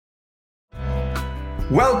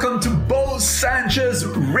Welcome to Bo Sanchez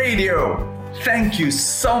Radio. Thank you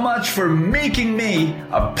so much for making me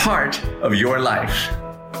a part of your life.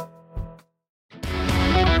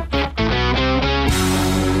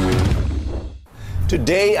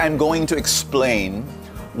 Today I'm going to explain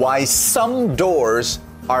why some doors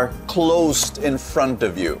are closed in front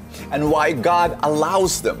of you and why God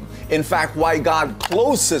allows them. In fact, why God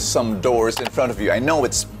closes some doors in front of you. I know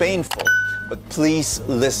it's painful, but please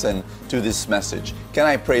listen to this message. Can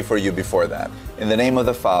I pray for you before that? In the name of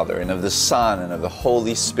the Father, and of the Son, and of the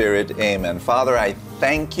Holy Spirit, amen. Father, I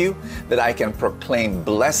thank you that I can proclaim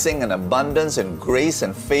blessing and abundance and grace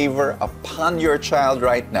and favor upon your child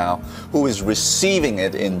right now who is receiving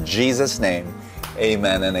it in Jesus' name.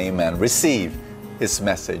 Amen and amen. Receive his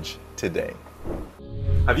message today.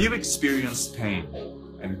 Have you experienced pain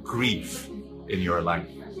and grief in your life?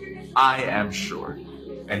 I am sure.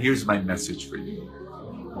 And here's my message for you.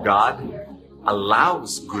 God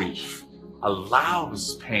allows grief,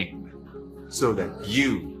 allows pain, so that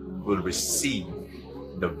you will receive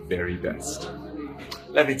the very best.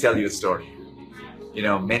 Let me tell you a story. You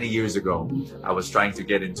know, many years ago, I was trying to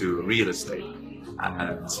get into real estate.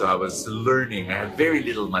 And so I was learning. I had very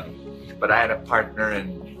little money, but I had a partner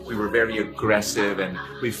and we were very aggressive, and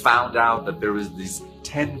we found out that there was these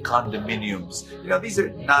 10 condominiums. You know, these are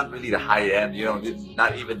not really the high end, you know,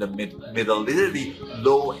 not even the middle. These are the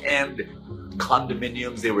low end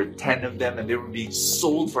condominiums. There were 10 of them and they were being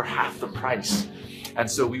sold for half the price. And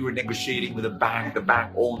so we were negotiating with the bank. The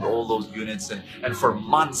bank owned all those units, and for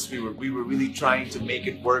months we were really trying to make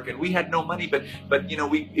it work. And we had no money, but you know,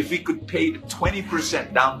 if we could pay the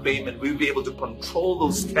 20% down payment, we'd be able to control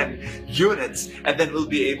those 10 units, and then we'll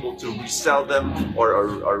be able to resell them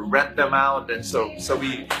or rent them out. And so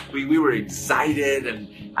we were excited, and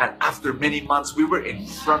after many months we were in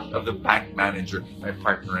front of the bank manager, my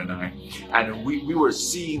partner and I, and we were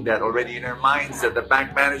seeing that already in our minds, that the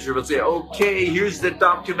bank manager would say, okay, here's the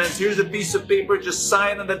documents, here's a piece of paper, just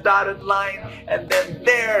sign on the dotted line, and then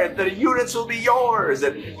there, the units will be yours.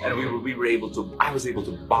 And we were able to, I was able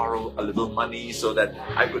to borrow a little money so that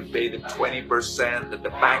I could pay the 20% that the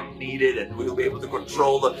bank needed, and we will be able to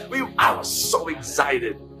control I was so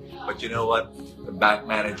excited. But you know what? The bank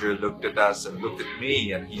manager looked at us and looked at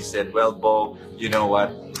me, and he said, well, Bo, you know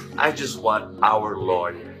what? I just want our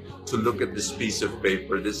lawyer to look at this piece of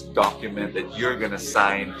paper, this document that you're gonna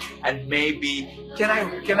sign, and maybe can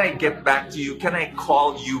I get back to you? Can I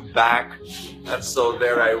call you back? And so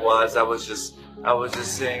there I was just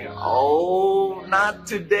saying, oh, not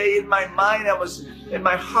today. In my mind, in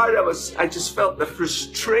my heart, I just felt the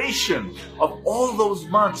frustration of all those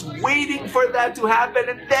months waiting for that to happen.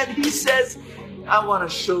 And then he says, I want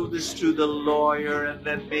to show this to the lawyer, and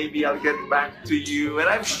then maybe I'll get back to you. And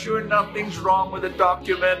I'm sure nothing's wrong with the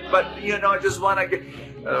document, but you know, I just want to get,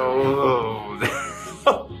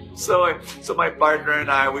 So my partner and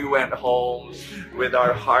I, we went home with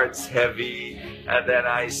our hearts heavy, and then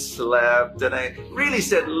I slept, and I really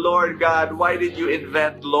said, Lord God, why did you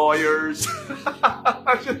invent lawyers?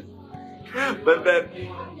 But then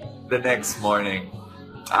the next morning,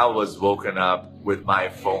 I was woken up with my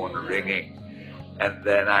phone ringing. And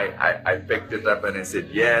then I picked it up and I said,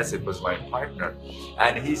 yes, it was my partner.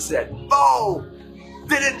 And he said, Bo,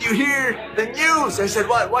 didn't you hear the news? I said,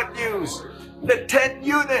 what news? The 10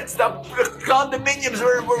 units, the condominiums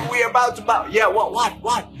we're about to buy. Yeah,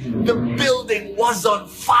 what? The building was on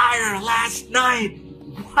fire last night.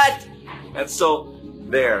 What? And so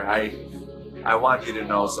there, I want you to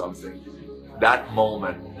know something. That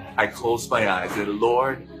moment, I closed my eyes and said,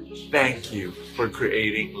 Lord, thank you for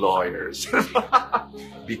creating lawyers.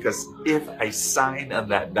 Because if I signed on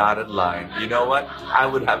that dotted line, you know what? I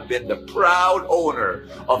would have been the proud owner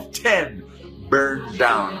of 10 burned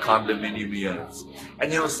down condominium units.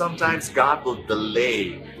 And you know, sometimes God will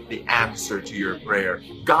delay the answer to your prayer.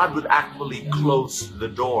 God would actually close the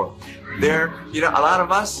door. There, you know, a lot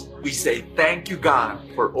of us, we say, thank you, God,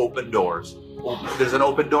 for open doors. There's an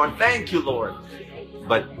open door. Thank you, Lord.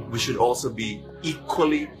 But we should also be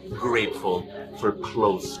equally grateful for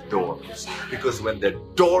closed doors. Because when the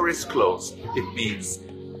door is closed, it means,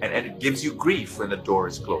 and it gives you grief when the door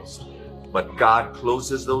is closed. But God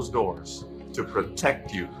closes those doors to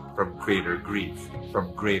protect you from greater grief,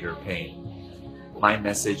 from greater pain. My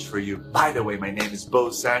message for you, by the way, my name is Bo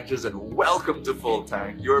Sanchez, and welcome to Full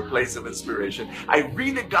Tank, your place of inspiration. I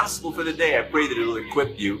read the gospel for the day. I pray that it will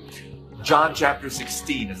equip you. John chapter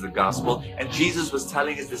 16 is the gospel, and Jesus was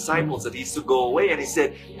telling his disciples that he's to go away, and he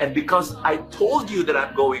said, and because I told you that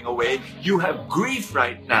I'm going away, you have grief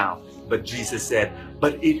right now. But Jesus said,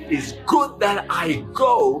 but it is good that I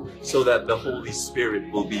go so that the Holy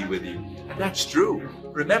Spirit will be with you. And that's true.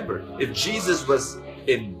 Remember, if Jesus was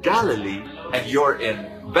in Galilee and you're in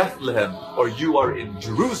Bethlehem or you are in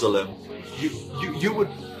Jerusalem, you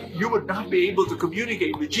would not be able to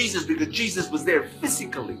communicate with Jesus because Jesus was there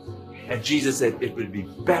physically. And Jesus said, it would be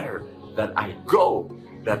better that I go,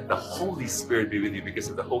 that the Holy Spirit be with you, because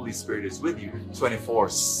if the Holy Spirit is with you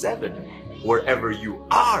 24/7, wherever you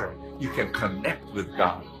are, you can connect with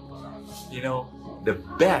God. You know, the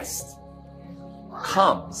best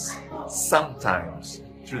comes sometimes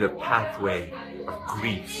through the pathway of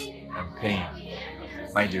grief and pain.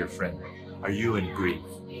 My dear friend, are you in grief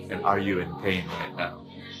and are you in pain right now?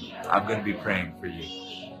 I'm going to be praying for you.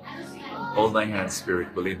 Hold my hand,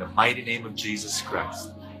 Spirit, in the mighty name of Jesus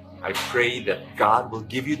Christ. I pray that God will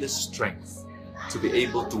give you the strength to be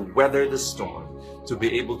able to weather the storm, to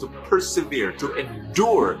be able to persevere, to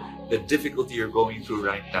endure the difficulty you're going through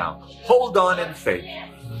right now. Hold on in faith.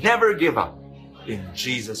 Never give up. In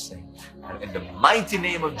Jesus' name. And in the mighty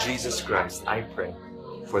name of Jesus Christ, I pray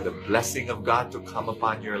for the blessing of God to come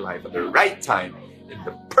upon your life at the right time, in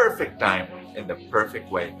the perfect time, in the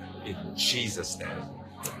perfect way. In Jesus' name.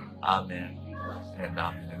 Amen and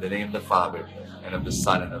amen. In the name of the Father, and of the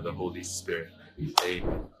Son, and of the Holy Spirit.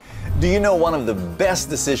 Amen. Do you know one of the best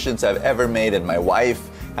decisions I've ever made and my wife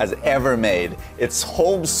has ever made? It's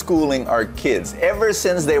homeschooling our kids. Ever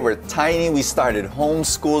since they were tiny, we started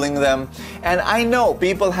homeschooling them. And I know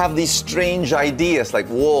people have these strange ideas like,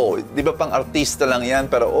 whoa, di ba pang artista lang yan?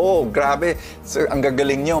 Pero oh, grabe, ang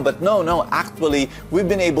gagaling nyo. But no, actually, we've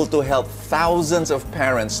been able to help thousands of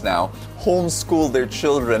parents now homeschool their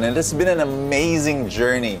children. And it's been an amazing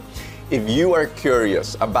journey. If you are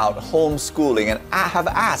curious about homeschooling and I have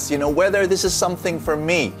asked, whether this is something for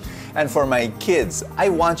me and for my kids, I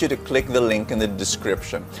want you to click the link in the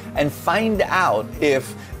description and find out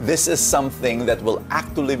if this is something that will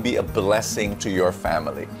actually be a blessing to your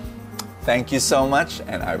family. Thank you so much,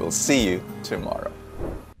 and I will see you tomorrow.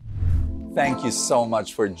 Thank you so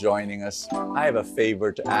much for joining us. I have a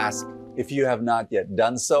favor to ask. If you have not yet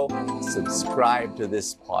done so, subscribe to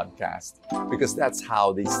this podcast, because that's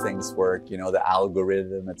how these things work, the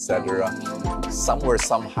algorithm, etc. Somewhere,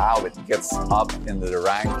 somehow, it gets up in the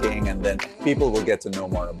ranking, and then people will get to know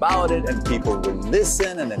more about it, and people will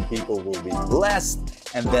listen, and then people will be blessed,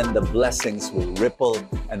 and then the blessings will ripple,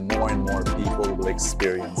 and more people will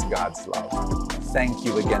experience God's love. Thank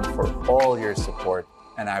you again for all your support,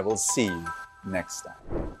 and I will see you next time.